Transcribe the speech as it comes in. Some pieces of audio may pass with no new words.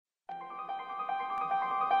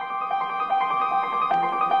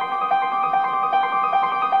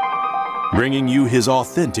bringing you his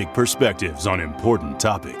authentic perspectives on important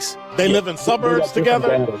topics. They live in suburbs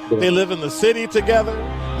together. They live in the city together.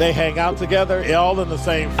 They hang out together, all in the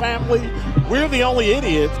same family. We're the only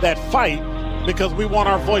idiots that fight because we want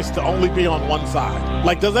our voice to only be on one side.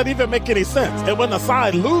 Like, does that even make any sense? And when the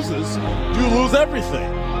side loses, you lose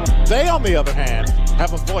everything. They, on the other hand,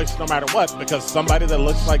 have a voice no matter what because somebody that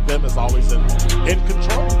looks like them is always in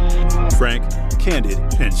control. Frank, candid,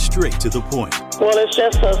 and straight to the point. Well, it's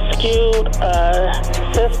just a skewed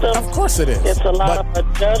system. Of course it is. It's a lot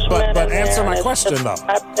of judgment. But answer my question, though.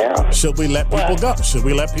 Should we let people go? Should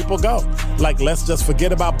we let people go? Like, let's just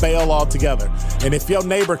forget about bail altogether. And if your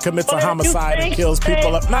neighbor commits a homicide and kills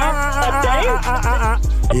people up,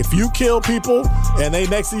 if you kill people and they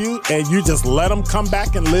next to you and you just let them come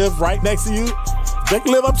back and live right next to you, they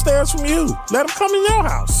can live upstairs from you. Let them come in your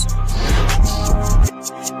house.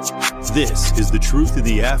 This is The Truth in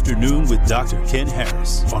the Afternoon with Dr. Ken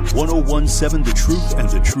Harris on 101.7 The Truth and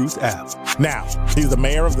The Truth app. Now, he's the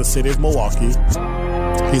mayor of the city of Milwaukee.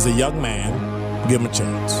 He's a young man. Give him a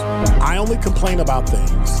chance. I only complain about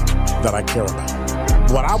things that I care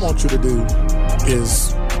about. What I want you to do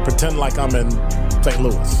is pretend like I'm in St.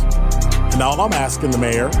 Louis. And all I'm asking the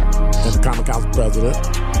mayor and the Common Council president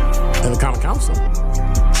and the Common Council,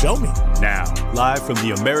 show me. Now, live from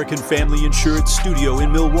the American Family Insurance Studio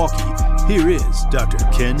in Milwaukee, here is Dr.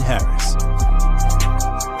 Ken Harris.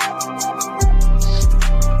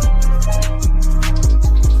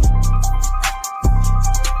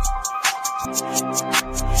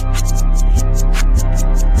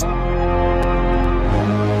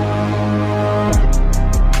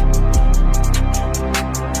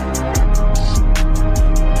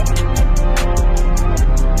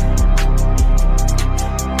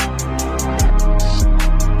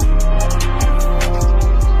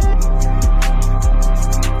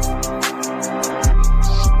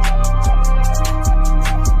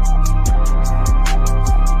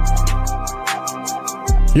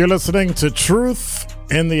 You're listening to Truth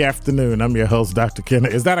in the Afternoon. I'm your host, Dr. Ken.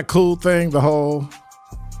 Is that a cool thing? The whole,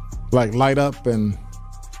 like, light up and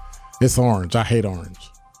it's orange. I hate orange.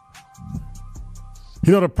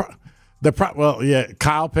 You know, well, yeah,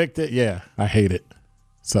 Kyle picked it. Yeah, I hate it.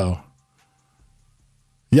 So,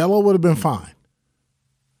 yellow would have been fine.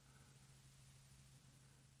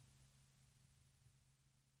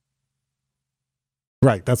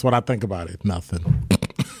 Right, that's what I think about it. Nothing.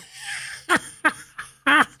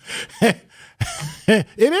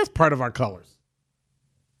 It is part of our colors.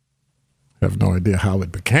 I have no idea how it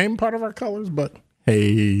became part of our colors, but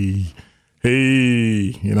hey,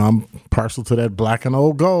 you know, I'm partial to that black and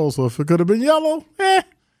old gold, so if it could have been yellow, But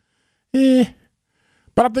I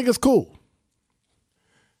think it's cool.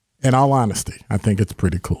 In all honesty, I think it's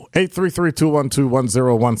pretty cool.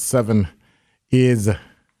 833-212-1017 is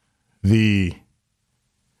the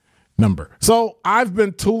number. So I've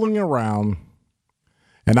been tooling around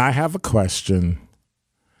and I have a question,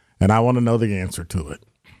 and I want to know the answer to it.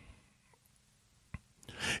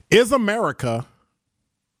 Is America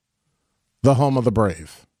the home of the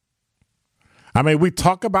brave? I mean, we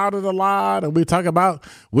talk about it a lot, and we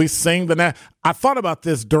sing the I thought about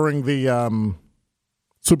this during the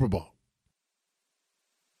Super Bowl.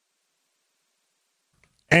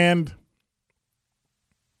 And,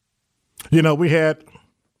 you know,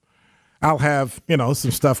 I'll have, you know,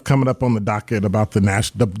 some stuff coming up on the docket about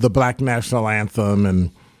the Black National Anthem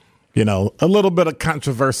and, you know, a little bit of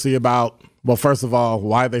controversy about, well, first of all,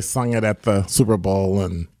 why they sung it at the Super Bowl,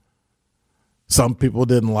 and some people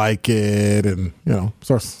didn't like it, and, you know,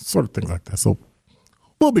 sort of things like that. So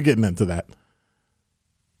we'll be getting into that.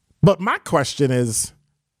 But my question is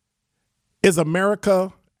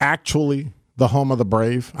America actually the home of the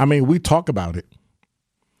brave? I mean, we talk about it,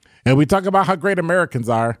 and we talk about how great Americans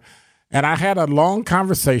are. And I had a long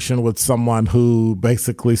conversation with someone who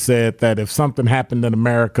basically said that if something happened in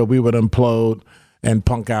America, we would implode and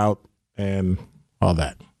punk out and all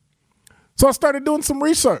that. So I started doing some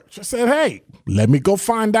research. I said, hey, let me go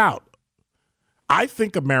find out. I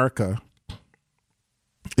think America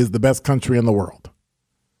is the best country in the world,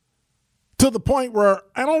 to the point where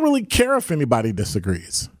I don't really care if anybody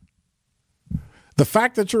disagrees. The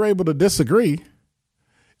fact that you're able to disagree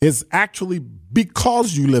is actually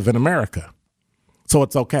because you live in America. So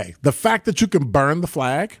it's okay. The fact that you can burn the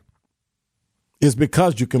flag is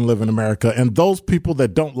because you can live in America. And those people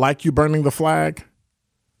that don't like you burning the flag,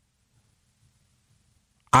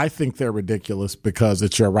 I think they're ridiculous because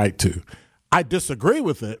it's your right to. I disagree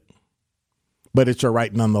with it, but it's your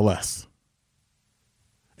right nonetheless.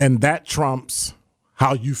 And that trumps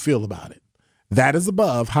how you feel about it. That is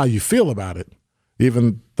above how you feel about it,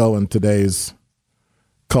 even though in today's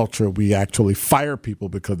culture, we actually fire people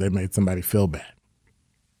because they made somebody feel bad.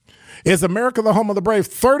 Is America the home of the brave?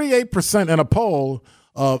 38% in a poll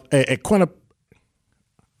of I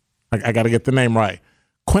got to get the name right.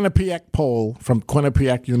 Quinnipiac poll from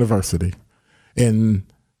Quinnipiac University in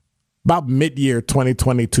about mid-year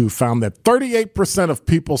 2022 found that 38% of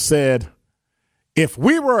people said if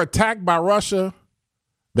we were attacked by Russia,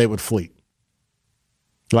 they would flee.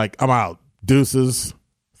 Like, I'm out. Deuces.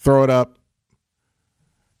 Throw it up.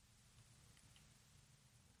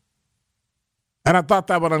 And I thought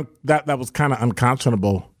that was kind of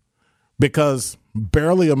unconscionable because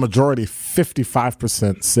barely a majority,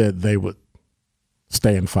 55%, said they would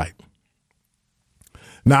stay and fight.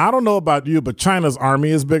 Now, I don't know about you, but China's army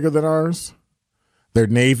is bigger than ours. Their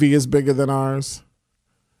navy is bigger than ours.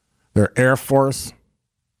 Their air force,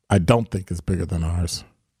 I don't think is bigger than ours,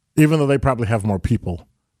 even though they probably have more people.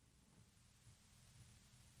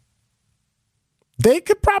 They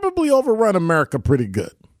could probably overrun America pretty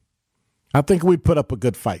good. I think we'd put up a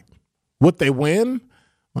good fight. Would they win?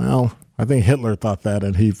 Well, I think Hitler thought that,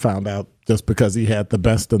 and he found out just because he had the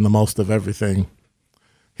best and the most of everything,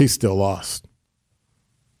 he still lost.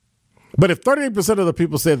 But if 38% of the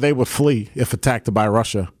people said they would flee if attacked by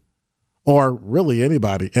Russia, or really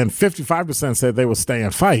anybody, and 55% said they would stay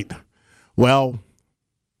and fight, well,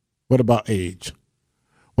 what about age?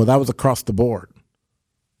 Well, that was across the board.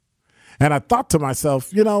 And I thought to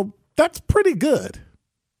myself, that's pretty good.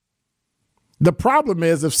 The problem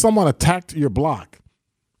is if someone attacked your block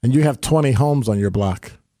and you have 20 homes on your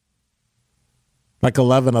block, like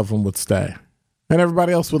 11 of them would stay and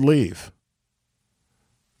everybody else would leave.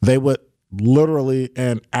 They would literally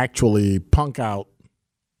and actually punk out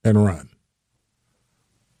and run,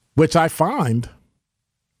 which I find,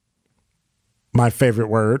 my favorite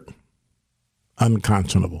word,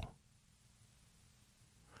 unconscionable.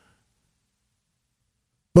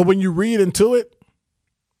 But when you read into it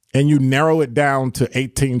and you narrow it down to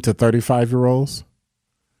 18 to 35-year-olds,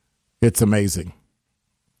 it's amazing.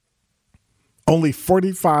 Only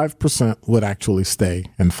 45% would actually stay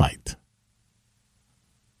and fight.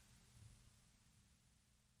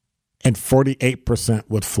 And 48%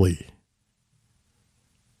 would flee.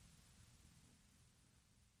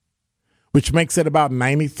 Which makes it about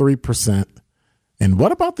 93%. And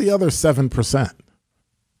what about the other 7%?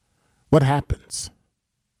 What happens?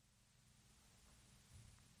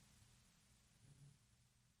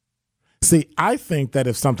 See, I think that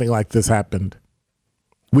if something like this happened,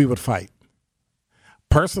 we would fight.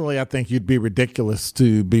 Personally, I think you'd be ridiculous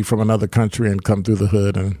to be from another country and come through the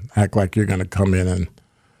hood and act like you're going to come in and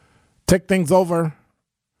take things over.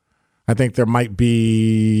 I think there might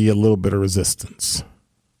be a little bit of resistance.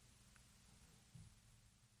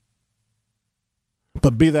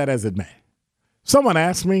 But be that as it may. Someone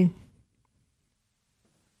asked me,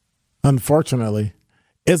 unfortunately,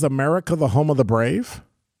 is America the home of the brave?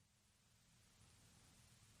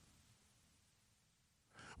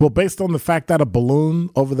 Well, based on the fact that a balloon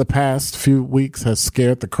over the past few weeks has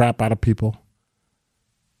scared the crap out of people,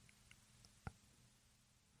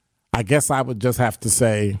 I guess I would just have to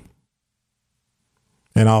say,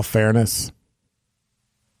 in all fairness,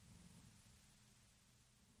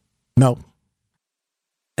 no.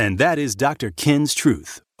 And that is Dr. Ken's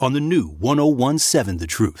Truth on the new 1017 The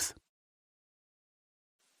Truth.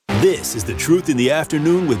 This is The Truth in the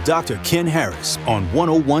Afternoon with Dr. Ken Harris on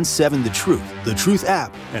 1017 The Truth, The Truth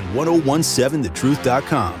app, and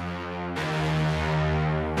 1017thetruth.com.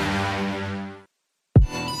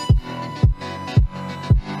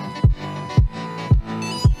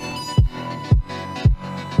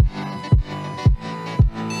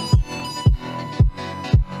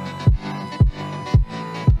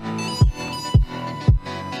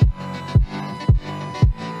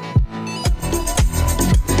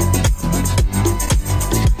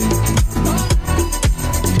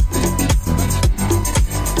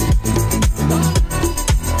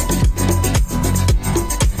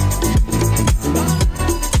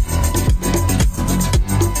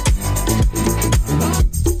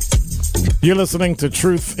 You're listening to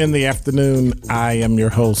Truth in the Afternoon. I am your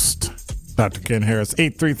host, Dr. Ken Harris.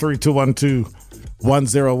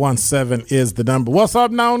 833-212-1017 is the number. What's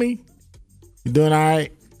up, Noni? You doing all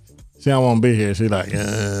right? She don't want to be here. She like,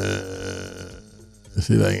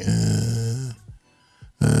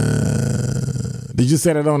 Did you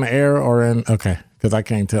say it on the air or in? Okay, because I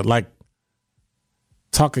can't tell. Like,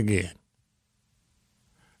 talk again.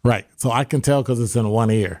 Right, so I can tell because it's in one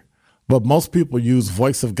ear. But most people use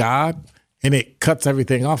Voice of God, and it cuts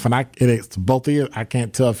everything off, and it's both ears. I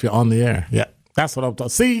can't tell if you're on the air. Yeah, that's what I'm talking.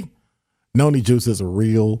 See, Noni Juice is a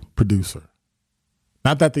real producer.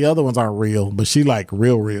 Not that the other ones aren't real, but she like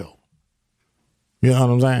real. You know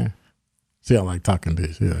what I'm saying? She don't like talking to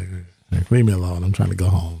you. She like, leave me alone. I'm trying to go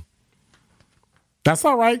home. That's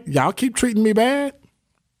all right. Y'all keep treating me bad.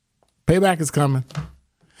 Payback is coming.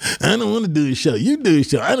 I don't want to do a show. You do a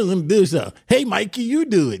show. I don't want to do a show. Hey, Mikey, you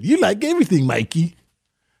do it. You like everything, Mikey.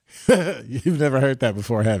 You've never heard that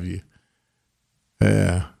before, have you?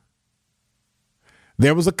 Yeah.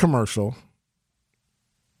 There was a commercial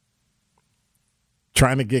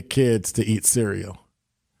trying to get kids to eat cereal,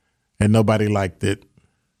 and nobody liked it.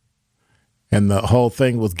 And the whole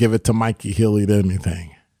thing was, give it to Mikey. He'll eat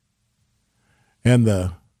anything. And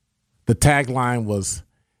the tagline was,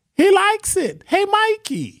 he likes it. Hey,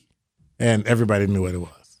 Mikey. And everybody knew what it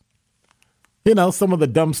was. You know, some of the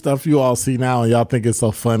dumb stuff you all see now and y'all think it's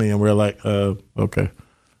so funny. And we're like, okay.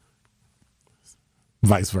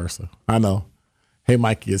 Vice versa. I know. Hey,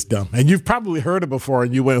 Mikey is dumb. And you've probably heard it before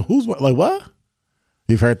and you went, who's what? Like, what?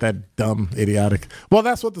 You've heard that dumb, idiotic. Well,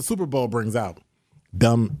 that's what the Super Bowl brings out.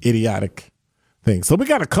 Dumb, idiotic thing. So we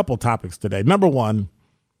got a couple topics today. Number one,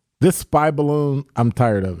 this spy balloon, I'm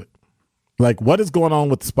tired of it. Like, what is going on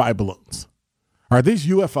with spy balloons? Are these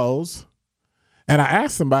UFOs? And I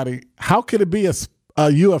asked somebody, how could it be a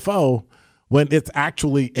UFO when it's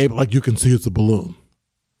actually able, like you can see it's a balloon?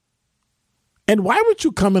 And why would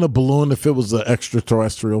you come in a balloon if it was an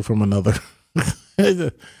extraterrestrial from another?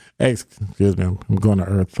 Hey, excuse me, I'm going to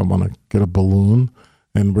Earth. I'm going to get a balloon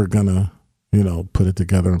and we're going to, you know, put it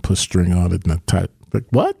together and put string on it and attach. Like,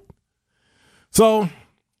 what? So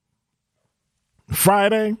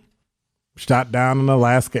Friday, shot down in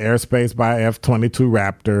Alaska airspace by F-22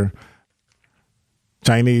 Raptor.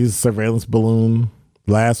 Chinese surveillance balloon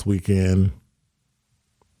last weekend.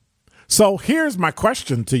 So here's my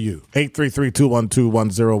question to you.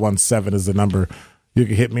 833-212-1017 is the number. You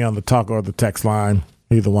can hit me on the talk or the text line.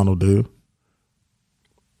 Either one will do.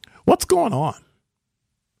 What's going on?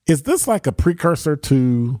 Is this like a precursor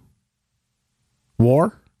to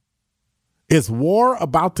war? Is war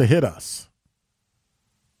about to hit us?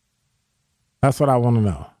 That's what I want to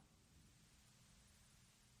know.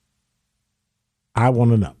 I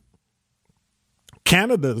want to know.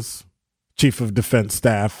 Canada's Chief of Defense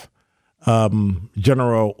Staff,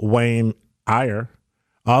 General Wayne Eyre,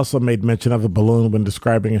 also made mention of a balloon when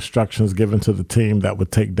describing instructions given to the team that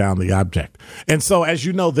would take down the object. And so, as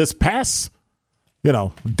you know, this past,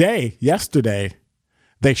 yesterday,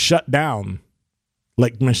 they shut down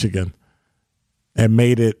Lake Michigan and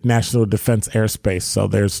made it national defense airspace. So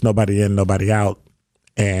there's nobody in, nobody out.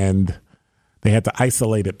 And they had to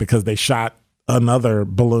isolate it because they shot another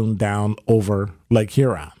balloon down over Lake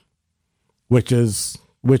Huron, which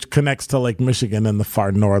connects to Lake Michigan in the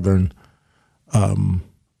far northern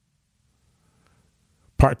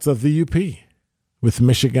parts of the UP, with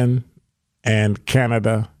Michigan and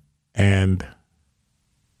Canada and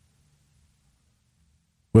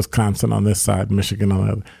Wisconsin on this side, Michigan on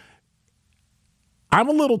the other. I'm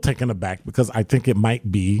a little taken aback because I think it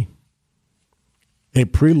might be a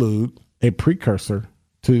precursor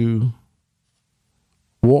to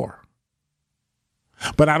war.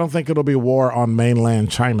 But I don't think it'll be war on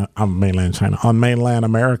mainland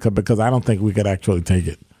America, because I don't think we could actually take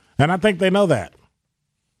it. And I think they know that.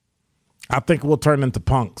 I think we'll turn into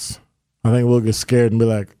punks. I think we'll get scared and be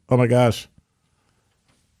like, oh my gosh,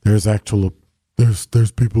 there's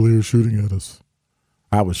people here shooting at us.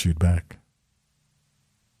 I would shoot back.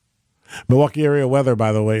 Milwaukee area weather,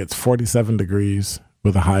 by the way, it's 47 degrees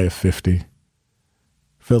with a high of 50.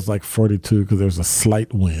 Feels like 42 because there's a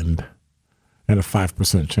slight wind and a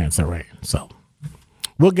 5% chance of rain. So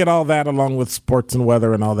we'll get all that along with sports and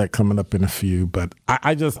weather and all that coming up in a few. But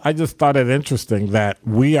I just thought it interesting that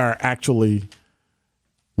we are actually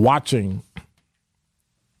watching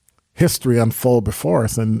history unfold before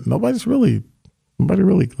us, and nobody really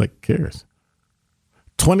cares.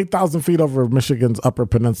 20,000 feet over Michigan's Upper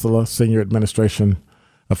Peninsula, senior administration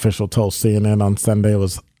official told CNN on Sunday it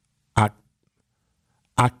was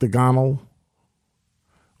octagonal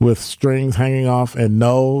with strings hanging off and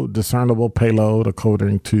no discernible payload,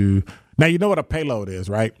 according to... Now, you know what a payload is,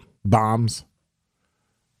 right? Bombs.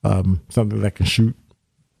 Something that can shoot.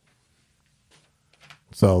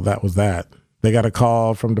 So that was that. They got a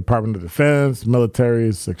call from Department of Defense.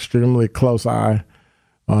 Military's extremely close eye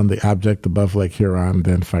on the object above Lake Huron.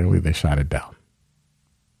 Then finally they shot it down.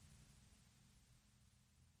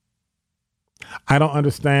 I don't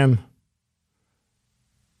understand,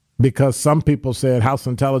 because some people said House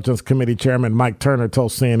Intelligence Committee Chairman Mike Turner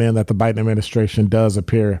told CNN that the Biden administration does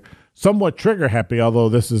appear somewhat trigger happy, although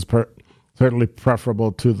this is certainly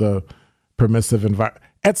preferable to the permissive environment.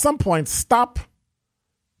 At some point, stop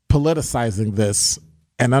politicizing this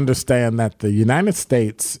and understand that the United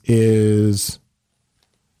States is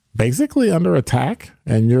basically under attack,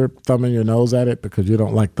 and you're thumbing your nose at it because you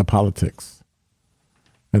don't like the politics.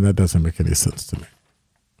 And that doesn't make any sense to me.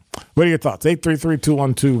 What are your thoughts?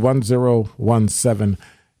 833-212-1017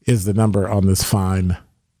 is the number on this fine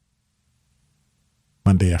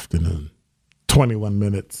Monday afternoon. 21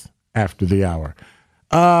 minutes after the hour.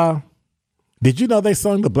 Did you know they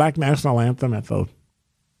sung the Black National Anthem at the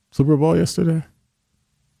Super Bowl yesterday?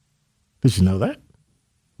 Did you know that?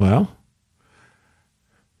 Well,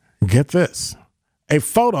 get this. A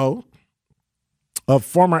photo of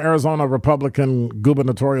former Arizona Republican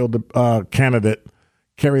gubernatorial candidate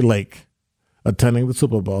Kari Lake attending the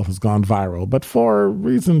Super Bowl has gone viral, but for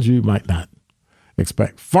reasons you might not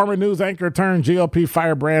expect. Former news anchor turned GOP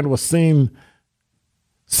firebrand was seen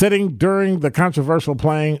sitting during the controversial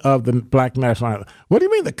playing of the Black National Anthem. What do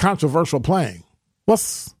you mean the controversial playing?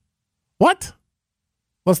 What?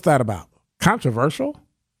 What's that about? Controversial?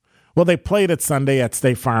 Well, they played it Sunday at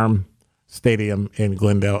State Farm Stadium in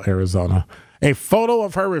Glendale, Arizona. A photo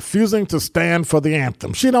of her refusing to stand for the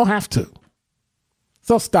anthem. She don't have to.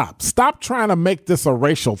 So stop. Stop trying to make this a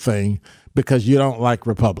racial thing because you don't like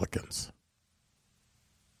Republicans.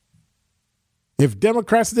 If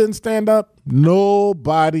Democrats didn't stand up,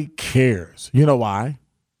 nobody cares. You know why?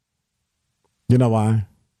 You know why?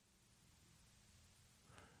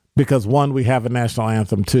 Because one, we have a national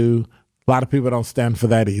anthem. Two, a lot of people don't stand for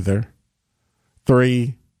that either.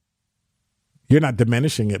 Three, you're not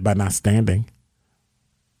diminishing it by not standing.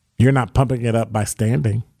 You're not pumping it up by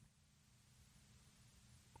standing.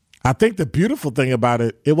 I think the beautiful thing about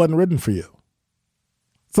it, it wasn't written for you.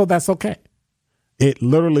 So that's okay. It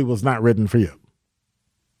literally was not written for you.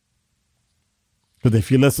 But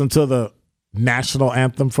if you listen to the national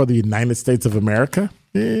anthem for the United States of America,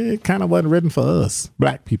 it kind of wasn't written for us,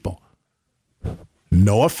 black people.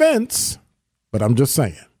 No offense, but I'm just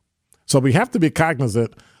saying. So we have to be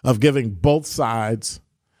cognizant of giving both sides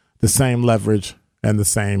the same leverage and the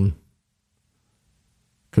same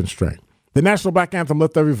constraint. The National Black Anthem,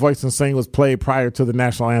 Lift Every Voice and Sing, was played prior to the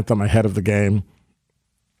national anthem ahead of the game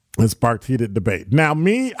and sparked heated debate. Now,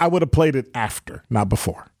 me, I would have played it after, not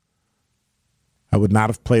before. I would not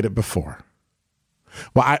have played it before.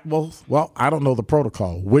 Well, I don't know the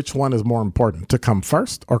protocol. Which one is more important, to come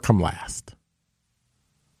first or come last?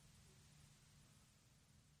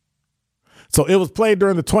 So it was played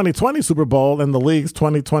during the 2020 Super Bowl, and the league's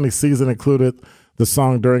 2020 season included the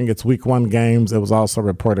song during its Week 1 games. It was also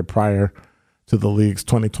reported prior to the league's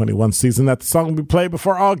 2021 season that the song would be played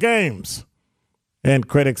before all games. And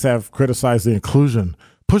critics have criticized the inclusion,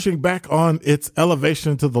 pushing back on its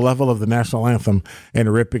elevation to the level of the national anthem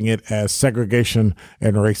and ripping it as segregation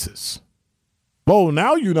and racist. Whoa,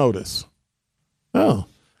 now you notice. Oh,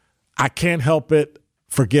 I can't help it.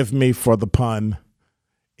 Forgive me for the pun.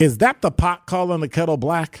 Is that the pot calling the kettle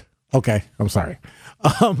black? Okay, I'm sorry.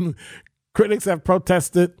 Critics have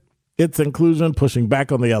protested its inclusion, pushing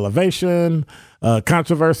back on the elevation.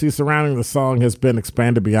 Controversy surrounding the song has been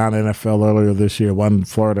expanded beyond NFL earlier this year. One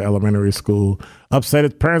Florida elementary school upset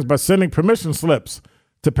its parents by sending permission slips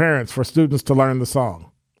to parents for students to learn the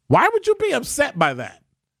song. Why would you be upset by that?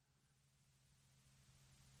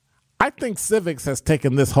 I think civics has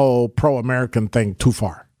taken this whole pro-American thing too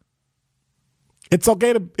far. It's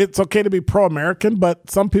okay to be pro-American, but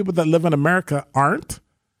some people that live in America aren't.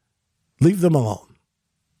 Leave them alone.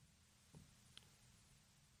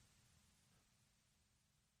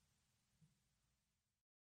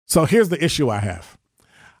 So here's the issue I have.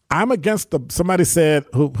 I'm against somebody said,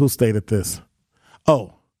 who stated this?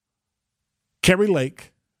 Oh, Kari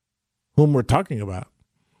Lake, whom we're talking about,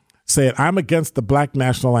 said, I'm against the black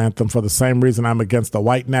national anthem for the same reason I'm against the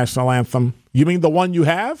white national anthem. You mean the one you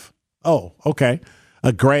have? Oh, okay.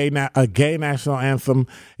 A gay national anthem,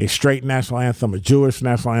 a straight national anthem, a Jewish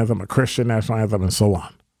national anthem, a Christian national anthem, and so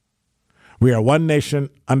on. We are one nation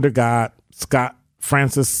under God.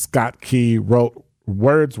 Francis Scott Key wrote,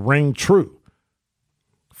 words ring true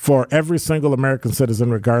for every single American citizen,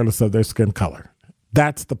 regardless of their skin color.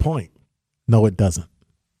 That's the point. No, it doesn't.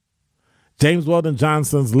 James Weldon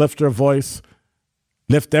Johnson's Lift Every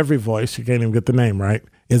Voice, you can't even get the name right,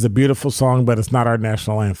 is a beautiful song, but it's not our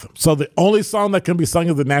national anthem. So the only song that can be sung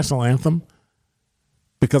is the national anthem,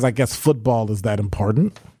 because I guess football is that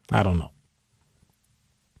important. I don't know.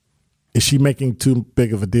 Is she making too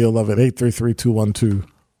big of a deal of it?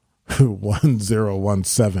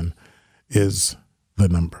 833-212-1017 is the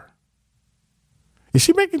number. Is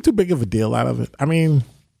she making too big of a deal out of it? I mean,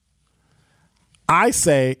 I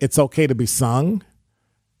say it's okay to be sung,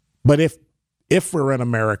 but if if we're in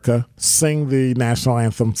America, sing the national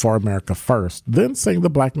anthem for America first, then sing the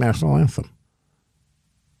Black national anthem?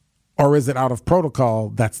 Or is it out of protocol,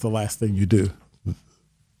 that's the last thing you do?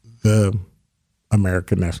 The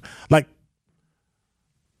American national. Like,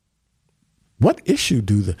 what issue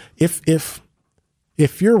do the if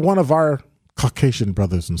you're one of our Caucasian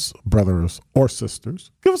brothers or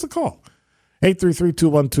sisters, give us a call.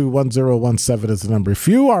 833-212-1017 is the number. If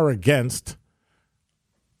you are against,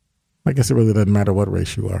 I guess it really doesn't matter what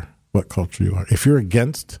race you are, what culture you are. If you're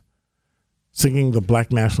against singing the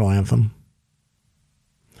Black national anthem,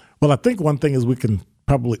 well, I think one thing is we can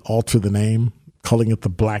probably alter the name, calling it the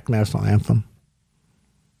Black national anthem.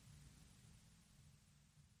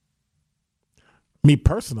 Me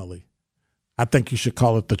personally, I think you should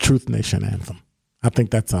call it the Truth Nation anthem. I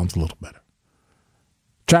think that sounds a little better.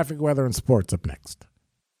 Traffic, weather, and sports up next.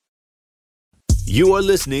 You are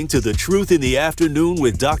listening to The Truth in the Afternoon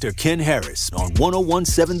with Dr. Ken Harris on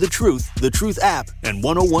 1017 The Truth app, and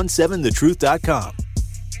 1017thetruth.com.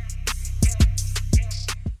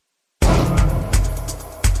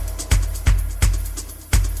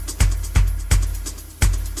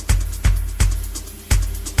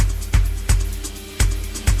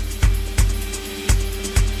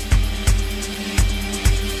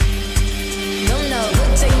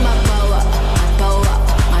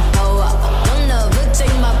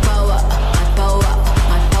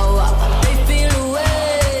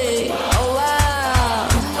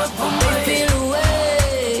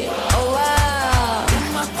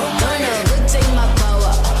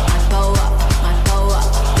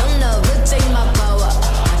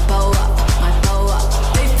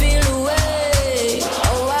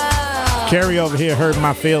 Carrie over here hurt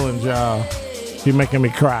my feelings, y'all. She's making me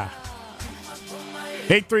cry.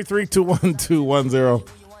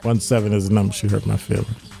 833-212-1017 is the number. She hurt my feelings.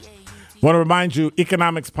 Want to remind you,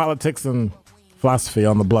 economics, politics, and philosophy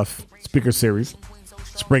on the Bluff Speaker Series.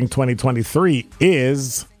 Spring 2023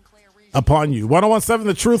 is upon you. 1017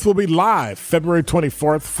 The Truth will be live February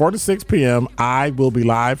 24th, 4 to 6 p.m. I will be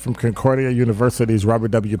live from Concordia University's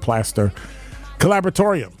Robert W. Plaster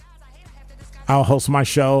Collaboratorium. I'll host my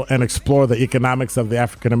show and explore the economics of the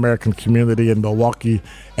African-American community in Milwaukee.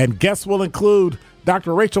 And guests will include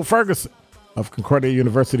Dr. Rachel Ferguson of Concordia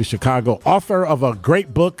University, Chicago, author of a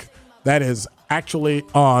great book that is actually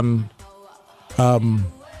on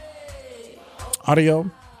audio.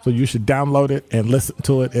 So you should download it and listen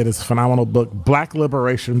to it. It is a phenomenal book, Black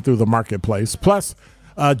Liberation Through the Marketplace. Plus,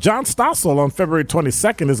 John Stossel on February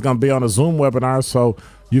 22nd is going to be on a Zoom webinar, so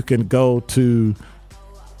you can go to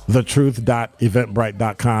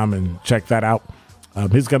thetruth.eventbrite.com and check that out.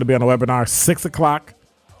 He's going to be on a webinar 6 o'clock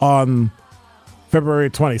on February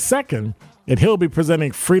 22nd, and he'll be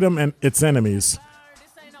presenting Freedom and Its Enemies.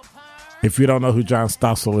 If you don't know who John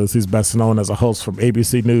Stossel is, he's best known as a host from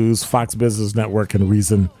ABC News, Fox Business Network, and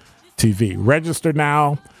Reason TV. Register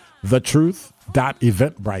now,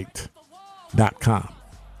 thetruth.eventbrite.com.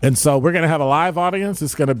 And so we're going to have a live audience.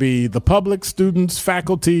 It's going to be the public, students,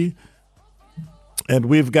 faculty, and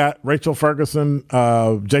we've got Rachel Ferguson,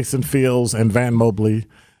 Jason Fields, and Van Mobley.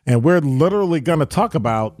 And we're literally going to talk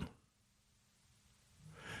about,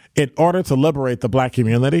 in order to liberate the Black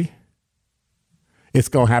community, it's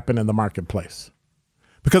going to happen in the marketplace.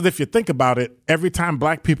 Because if you think about it, every time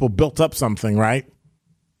Black people built up something, right,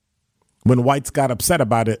 when whites got upset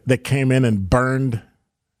about it, they came in and burned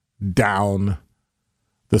down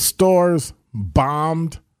the stores,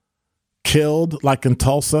 bombed, killed, like in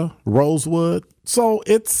Tulsa, Rosewood. So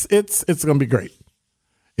it's going to be great.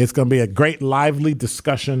 It's going to be a great, lively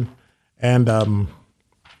discussion, and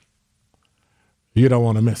you don't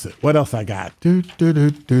want to miss it. What else I got?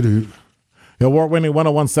 The award-winning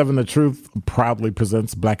 1017 The Truth proudly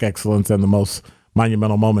presents Black excellence and the most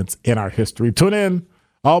monumental moments in our history. Tune in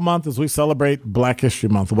all month as we celebrate Black History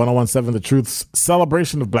Month. 1017 The Truth's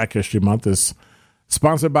celebration of Black History Month is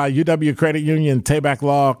sponsored by UW Credit Union, Tabak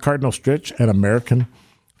Law, Cardinal Stritch, and American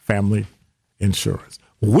Family Insurance.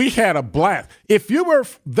 We had a blast. If you were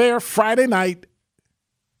there Friday night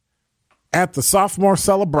at the sophomore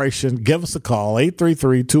celebration, give us a call,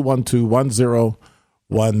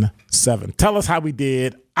 833-212-1017. Tell us how we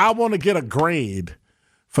did. I want to get a grade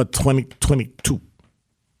for 2022.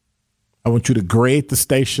 I want you to grade the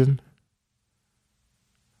station.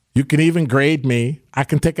 You can even grade me. I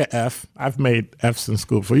can take an F. I've made Fs in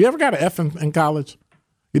school before. You ever got an F in college?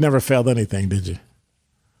 You never failed anything, did you?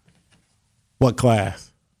 What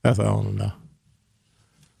class? That's what I want to know.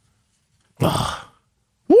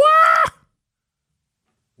 What?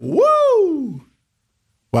 Woo!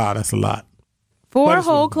 Wow, that's a lot. 4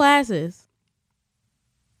 whole classes.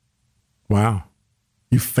 Wow.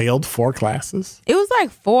 You failed 4 classes? It was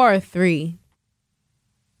like 4 or 3.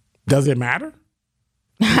 Does it matter?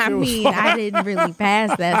 I mean, I didn't really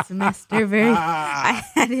pass that semester I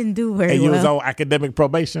didn't do very well. And you was on academic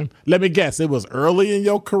probation? Let me guess, it was early in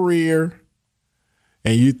your career,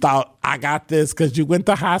 and you thought, I got this because you went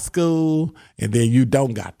to high school, and then you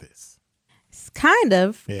don't got this. Kind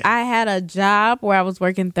of. Yeah. I had a job where I was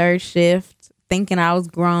working 3rd shift, thinking I was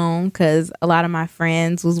grown because a lot of my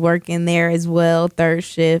friends was working there as well, 3rd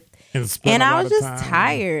shift. And I was just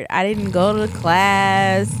tired. I didn't go to the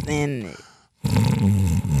class, and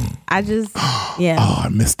I just, yeah. Oh, I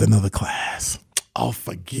missed another class. Oh,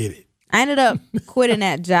 forget it. I ended up quitting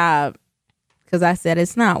that job because I said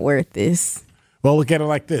it's not worth this. Well, look at it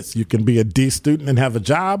like this. You can be a D student and have a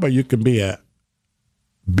job, or you can be a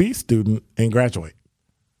B student and graduate.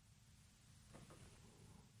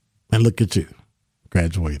 And look at you,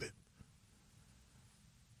 graduated.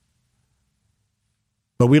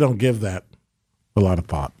 But we don't give that a lot of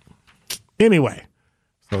thought. Anyway,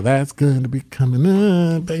 so that's going to be coming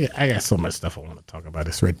up. I got so much stuff I want to talk about.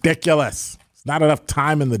 It's ridiculous. It's not enough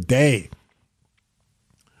time in the day.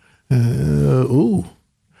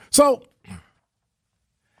 So,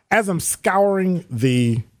 as I'm scouring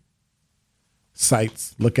the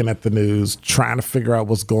sites, looking at the news, trying to figure out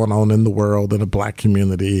what's going on in the world, in the black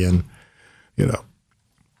community, and, you know,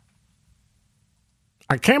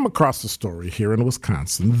 I came across a story here in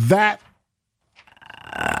Wisconsin that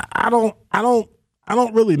I don't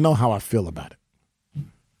really know how I feel about it.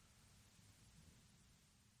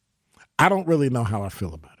 I don't really know how I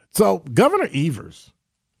feel about it. So Governor Evers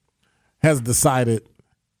has decided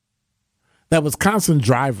that Wisconsin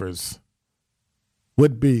drivers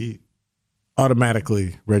would be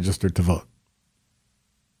automatically registered to vote.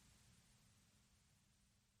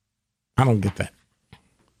 I don't get that.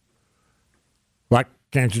 Why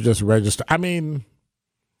can't you just register? I mean,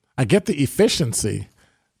 I get the efficiency,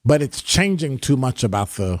 but it's changing too much about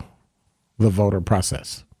the voter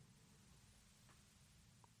process.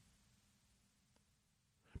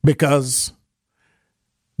 Because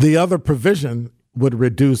the other provision would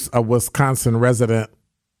reduce a Wisconsin resident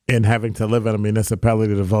in having to live in a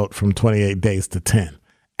municipality to vote from 28 days to 10.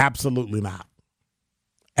 Absolutely not.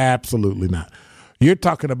 Absolutely not. You're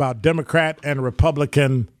talking about Democrat and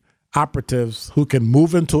Republican operatives who can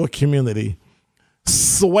move into a community,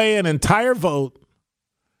 sway an entire vote,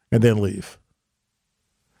 and then leave.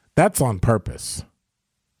 That's on purpose.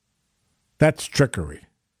 That's trickery.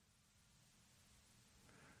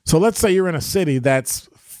 So let's say you're in a city that's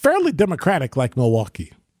fairly democratic like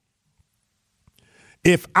Milwaukee.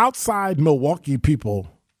 If outside Milwaukee people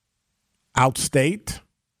outstate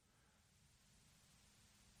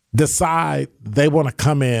decide they want to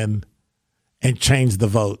come in and change the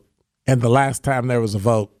vote, and the last time there was a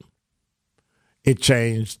vote, it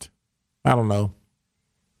changed, I don't know,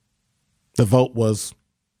 the vote was,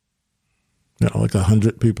 like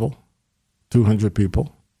 100 people, 200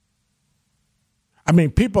 people. I mean,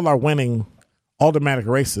 people are winning automatic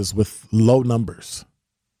races with low numbers.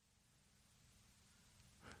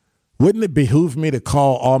 Wouldn't it behoove me to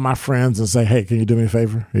call all my friends and say, hey, can you do me a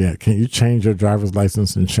favor? Yeah, can you change your driver's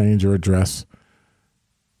license and change your address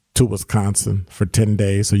to Wisconsin for 10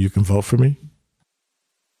 days so you can vote for me?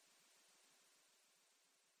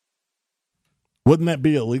 Wouldn't that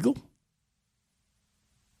be illegal?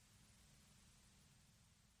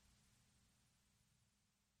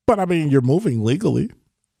 But I mean, you're moving legally.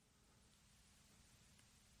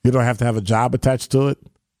 You don't have to have a job attached to it.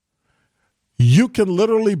 You can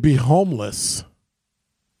literally be homeless,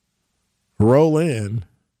 roll in,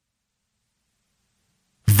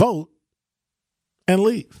 vote, and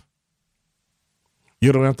leave.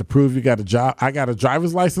 You don't have to prove you got a job. I got a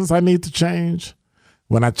driver's license I need to change.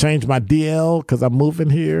 When I change my DL because I'm moving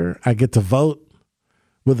here, I get to vote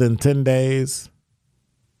within 10 days.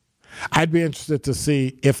 I'd be interested to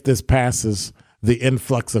see if this passes the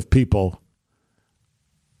influx of people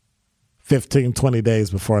 15, 20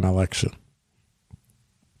 days before an election.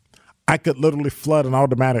 I could literally flood an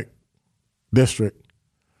automatic district,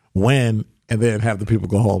 win, and then have the people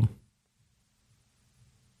go home.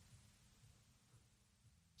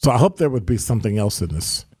 So I hope there would be something else in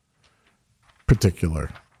this particular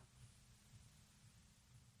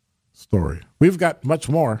story. We've got much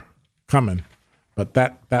more coming, but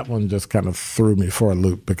that one just kind of threw me for a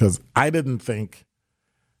loop because I didn't think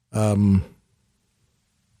the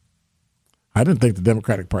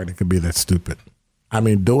Democratic Party could be that stupid. I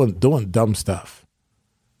mean, doing dumb stuff.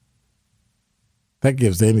 That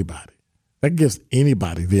gives anybody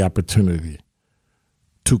the opportunity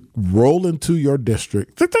to roll into your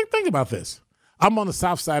district. Think about this. I'm on the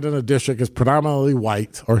south side in a district is predominantly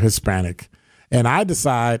white or Hispanic, and I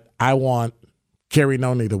decide I want Carrie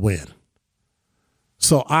Noni to win.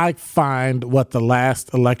 So I find what the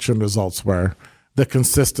last election results were, the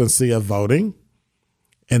consistency of voting,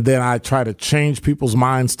 and then I try to change people's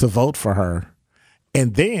minds to vote for her.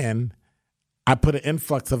 And then I put an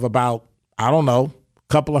influx of about, I don't know,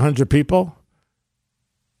 a couple of hundred people,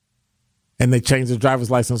 and they change their driver's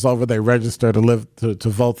license over, they register to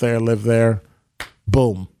vote there, live there.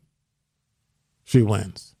 Boom. She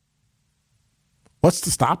wins. What's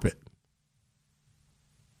to stop it?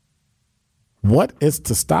 What is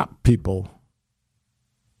to stop people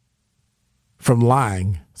from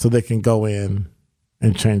lying so they can go in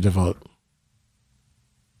and change a vote?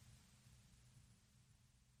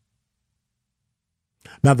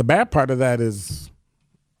 Now, the bad part of that is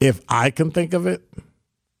if I can think of it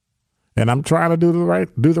and I'm trying to do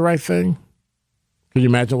the right thing, can you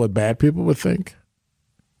imagine what bad people would think?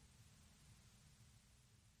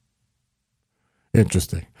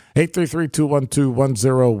 Interesting.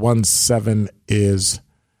 833-212-1017 is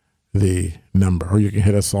the number. Or you can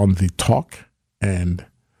hit us on the talk and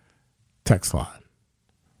text line.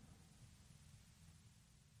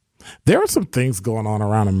 There are some things going on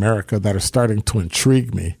around America that are starting to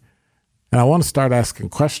intrigue me. And I want to start asking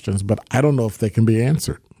questions, but I don't know if they can be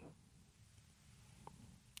answered.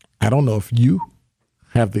 I don't know if you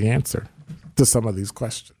have the answer to some of these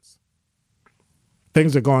questions.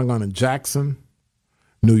 Things are going on in Jackson,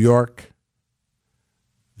 New York,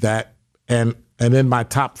 that and in my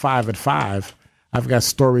top 5 at 5, I've got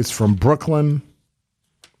stories from Brooklyn.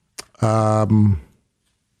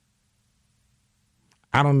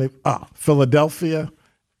 Philadelphia.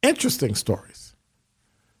 Interesting stories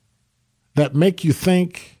that make you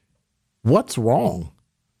think, what's wrong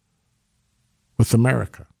with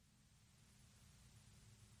America?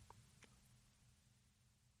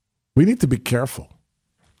 We need to be careful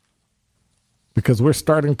because we're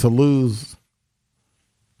starting to lose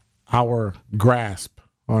our grasp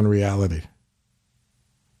on reality.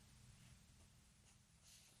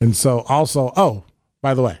 And so also,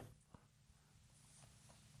 by the way,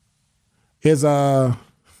 is I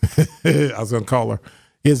was going to call her.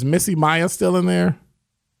 Is Missy Maya still in there?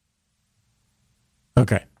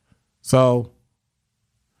 Okay. So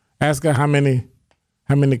ask her how many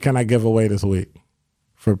can I give away this week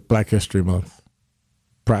for Black History Month?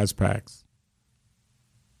 Prize packs.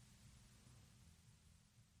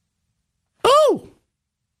 Oh,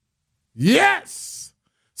 yes.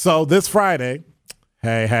 So this Friday,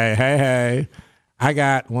 hey, I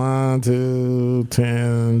got 1, 2,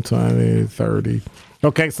 10, 20, 30.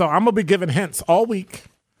 Okay, so I'm going to be giving hints all week.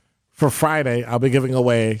 For Friday, I'll be giving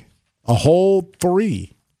away a whole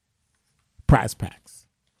 3 prize packs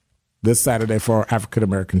this Saturday for African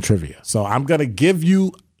American trivia. So I'm going to give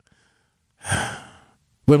you,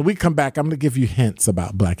 when we come back, I'm going to give you hints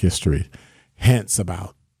about Black history, hints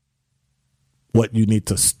about what you need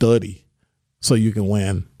to study so you can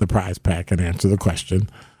win the prize pack and answer the question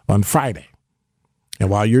on Friday. And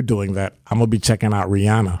while you're doing that, I'm going to be checking out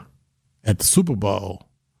Rihanna at the Super Bowl.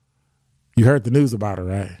 You heard the news about her,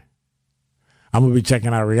 right? I'm going to be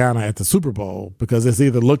checking out Rihanna at the Super Bowl because it's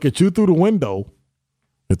either look at you through the window,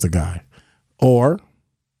 it's a guy, or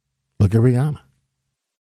look at Rihanna.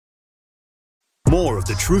 More of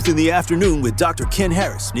The Truth in the Afternoon with Dr. Ken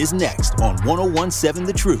Harrison is next on 1017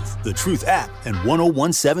 The Truth, The Truth app, and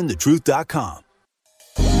 1017thetruth.com.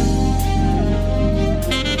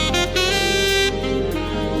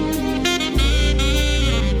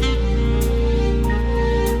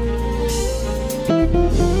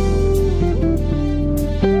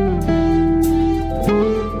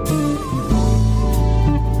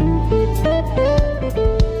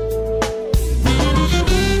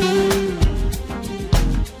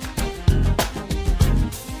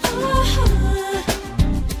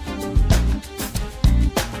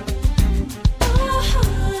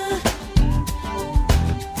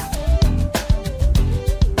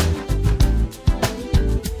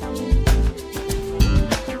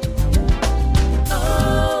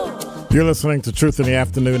 You're listening to Truth in the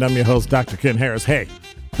Afternoon. I'm your host, Dr. Ken Harris. Hey,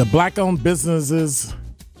 the Black-owned businesses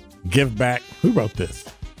give back. Who wrote this?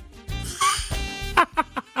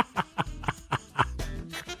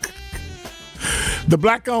 The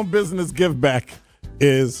Black-owned business give back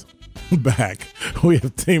is back. We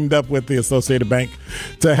have teamed up with the Associated Bank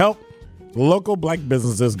to help local Black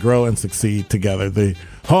businesses grow and succeed together. The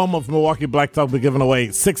home of Milwaukee Black Talk will be giving away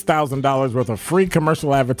 $6,000 worth of free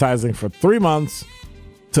commercial advertising for 3 months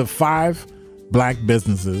to 5 Black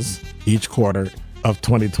businesses each quarter of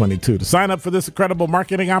 2022. To sign up for this incredible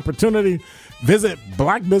marketing opportunity, visit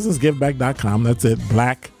blackbusinessgiveback.com. That's it,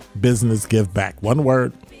 blackbusinessgiveback, one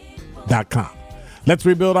word, .com. Let's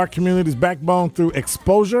rebuild our community's backbone through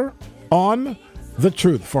exposure on the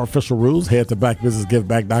truth. For official rules, head to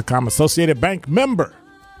blackbusinessgiveback.com. Associated Bank member,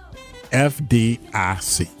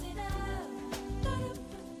 FDIC.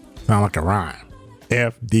 Sound like a rhyme.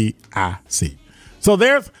 FDIC. So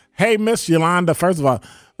there's, hey, Miss Yolanda. First of all,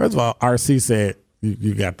 RC said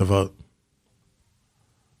you got the vote.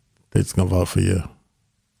 They're just gonna vote for you.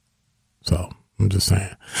 So I'm just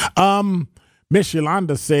saying. Miss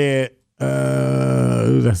Yolanda said,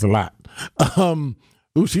 that's a lot.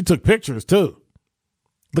 She took pictures too.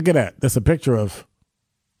 Look at that. That's a picture of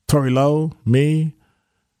Tori Lowe, me,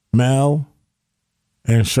 Mel,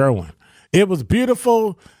 and Sherwin. It was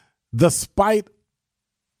beautiful despite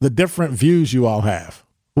the different views you all have.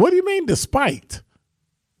 What do you mean despite?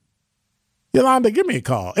 Yolanda, give me a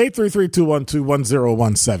call.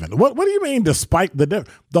 833-212-1017. What do you mean despite the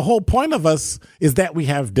whole point of us is that we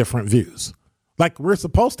have different views. Like we're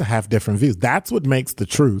supposed to have different views. That's what makes the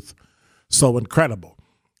truth so incredible.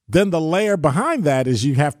 Then the layer behind that is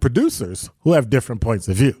you have producers who have different points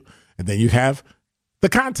of view. And then you have the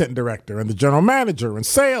content director and the general manager and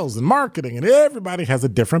sales and marketing, and everybody has a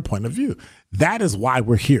different point of view. That is why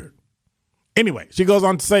we're here. Anyway, she goes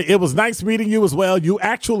on to say, it was nice meeting you as well. You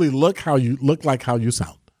actually look like how you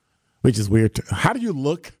sound, which is weird too. How do you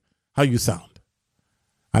look how you sound?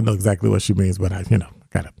 I know exactly what she means, but I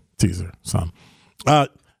got to tease her some.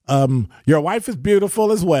 Your wife is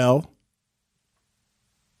beautiful as well.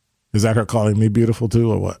 Is that her calling me beautiful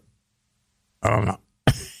too or what? I don't know.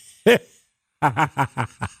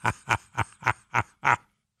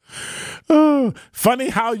 Oh, funny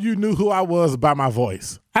how you knew who I was by my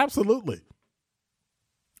voice. Absolutely.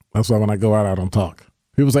 That's why when I go out, I don't talk.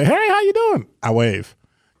 People say, hey, how you doing? I wave.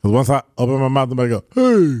 Because once I open my mouth, somebody go,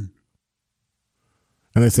 hey.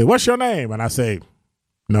 And they say, what's your name? And I say,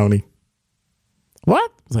 Noni.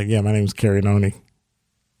 What? It's like, yeah, my name's Carrie Noni.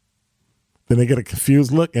 Then they get a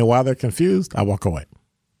confused look, and while they're confused, I walk away.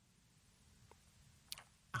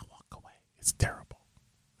 It's terrible.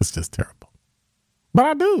 It's just terrible. But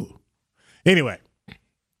I do. Anyway.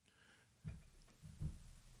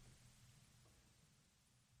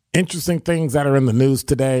 Interesting things that are in the news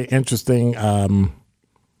today. Interesting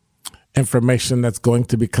information that's going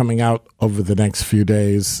to be coming out over the next few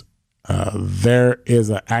days. There is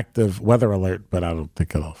an active weather alert, but I don't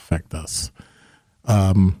think it'll affect us.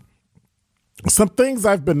 Some things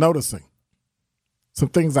I've been noticing. Some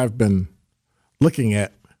things I've been looking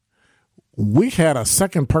at. We had a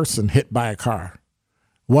second person hit by a car.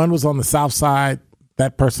 One was on the south side.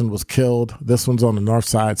 That person was killed. This one's on the north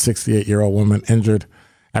side, 68-year-old woman injured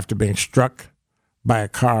after being struck by a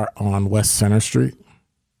car on West Center Street.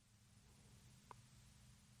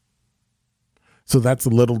 So that's a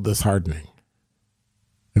little disheartening,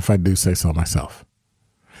 if I do say so myself.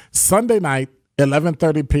 Sunday night,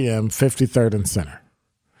 11:30 p.m., 53rd and Center.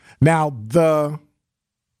 Now,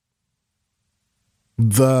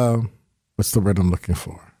 what's the word I'm looking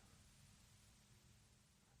for?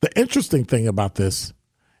 The interesting thing about this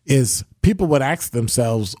is people would ask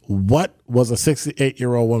themselves, what was a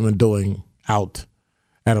 68-year-old woman doing out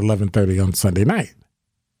at 11:30 on Sunday night?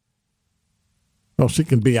 Well, she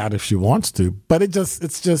can be out if she wants to, but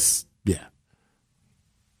it's just, yeah.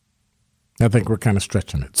 I think we're kind of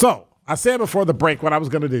stretching it. So I said before the break, what I was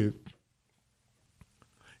going to do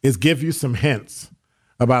is give you some hints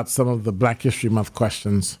about some of the Black History Month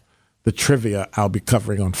questions, the trivia I'll be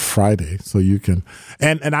covering on Friday. So you can,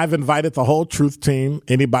 and I've invited the whole Truth team.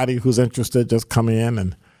 Anybody who's interested, just come in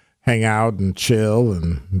and hang out and chill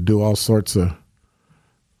and do all sorts of,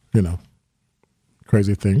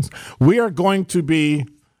 crazy things. We are going to be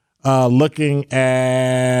looking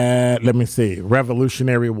at,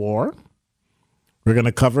 Revolutionary War. We're going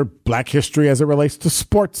to cover Black history as it relates to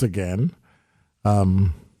sports again.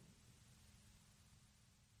 We're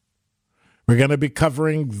going to be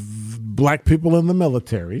covering Black people in the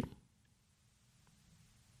military.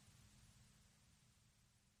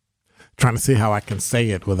 Trying to see how I can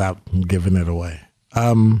say it without giving it away.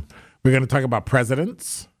 We're going to talk about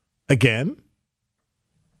presidents again.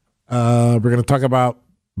 We're going to talk about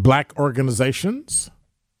Black organizations.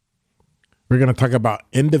 We're going to talk about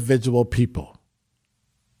individual people.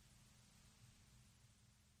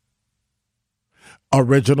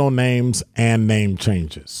 Original names and name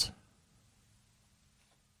changes.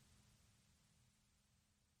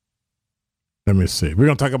 Let me see. We're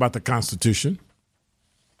going to talk about the Constitution.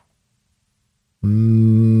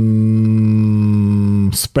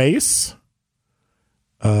 Space.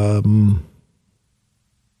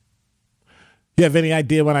 You have any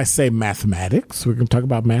idea when I say mathematics? We're going to talk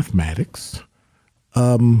about mathematics.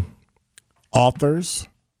 Authors,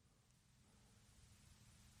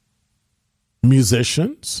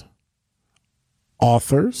 musicians,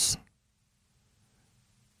 authors.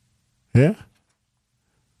 Yeah.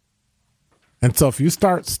 And so if you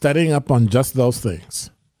start studying up on just those things,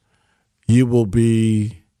 you will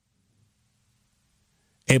be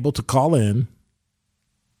able to call in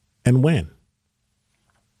and win.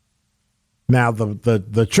 Now,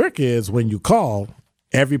 the trick is when you call,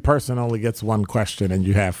 every person only gets one question and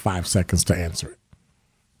you have 5 seconds to answer it.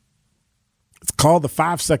 It's called the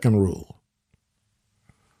 5-second rule.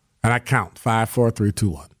 And I count 5, 4, 3, 2,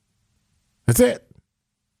 1. That's it.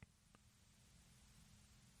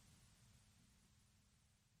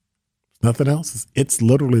 Nothing else. It's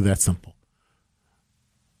literally that simple.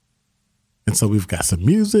 And so we've got some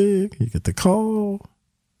music. You get the call.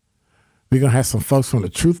 We're going to have some folks from the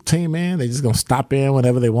Truth Team in. They're just going to stop in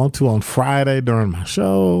whenever they want to on Friday during my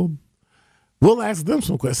show. We'll ask them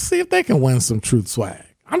some questions. See if they can win some truth swag.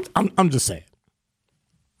 I'm just saying.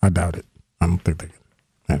 I doubt it. I don't think they can.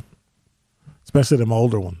 Yeah. Especially them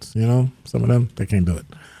older ones, you know. Some of them, they can't do it.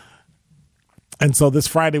 And so this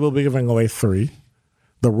Friday we'll be giving away 3.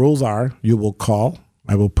 The rules are you will call.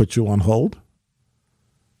 I will put you on hold.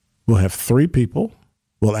 We'll have 3 people.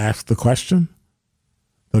 We'll ask the question.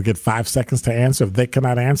 They'll get 5 seconds to answer. If they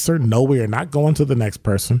cannot answer, no, we are not going to the next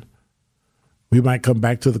person. We might come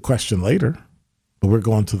back to the question later, but we're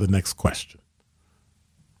going to the next question.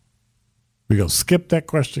 We're going to skip that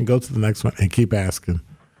question, go to the next one, and keep asking.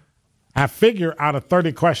 I figure out of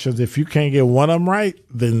 30 questions, if you can't get one of them right,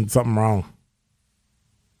 then something wrong.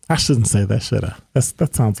 I shouldn't say that, should I?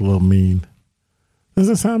 That sounds a little mean. Does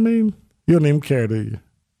it sound mean? You don't even care, do you?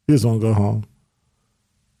 You just want to go home.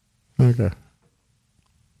 Okay.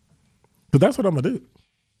 But that's what I'm going to do.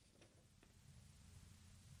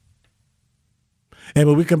 And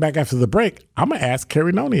when we come back after the break, I'm going to ask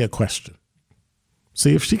Carrie Noni a question.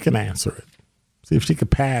 See if she can answer it. See if she can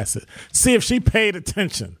pass it. See if she paid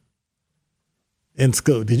attention in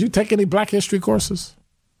school. Did you take any Black history courses?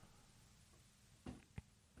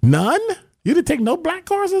 None? You didn't take no Black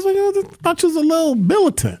courses when you thought you was a little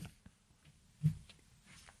militant?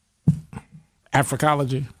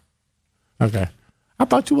 Africology? Okay. I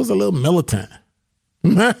thought you was a little militant.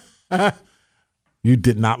 You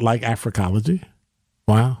did not like Africology?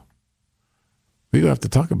 Wow. We're going to have to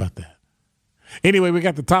talk about that. Anyway, we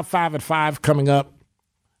got the top 5 at 5 coming up.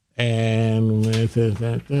 And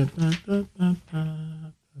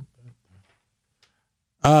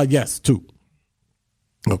yes, 2.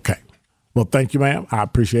 Okay. Well, thank you, ma'am. I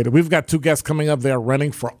appreciate it. We've got 2 guests coming up. They're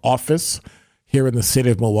running for office here in the city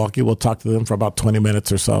of Milwaukee. We'll talk to them for about 20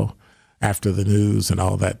 minutes or so after the news and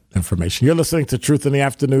all that information. You're listening to Truth in the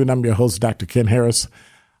Afternoon. I'm your host, Dr. Ken Harris.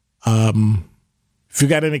 If you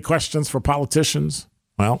got any questions for politicians,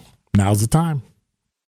 well, now's the time.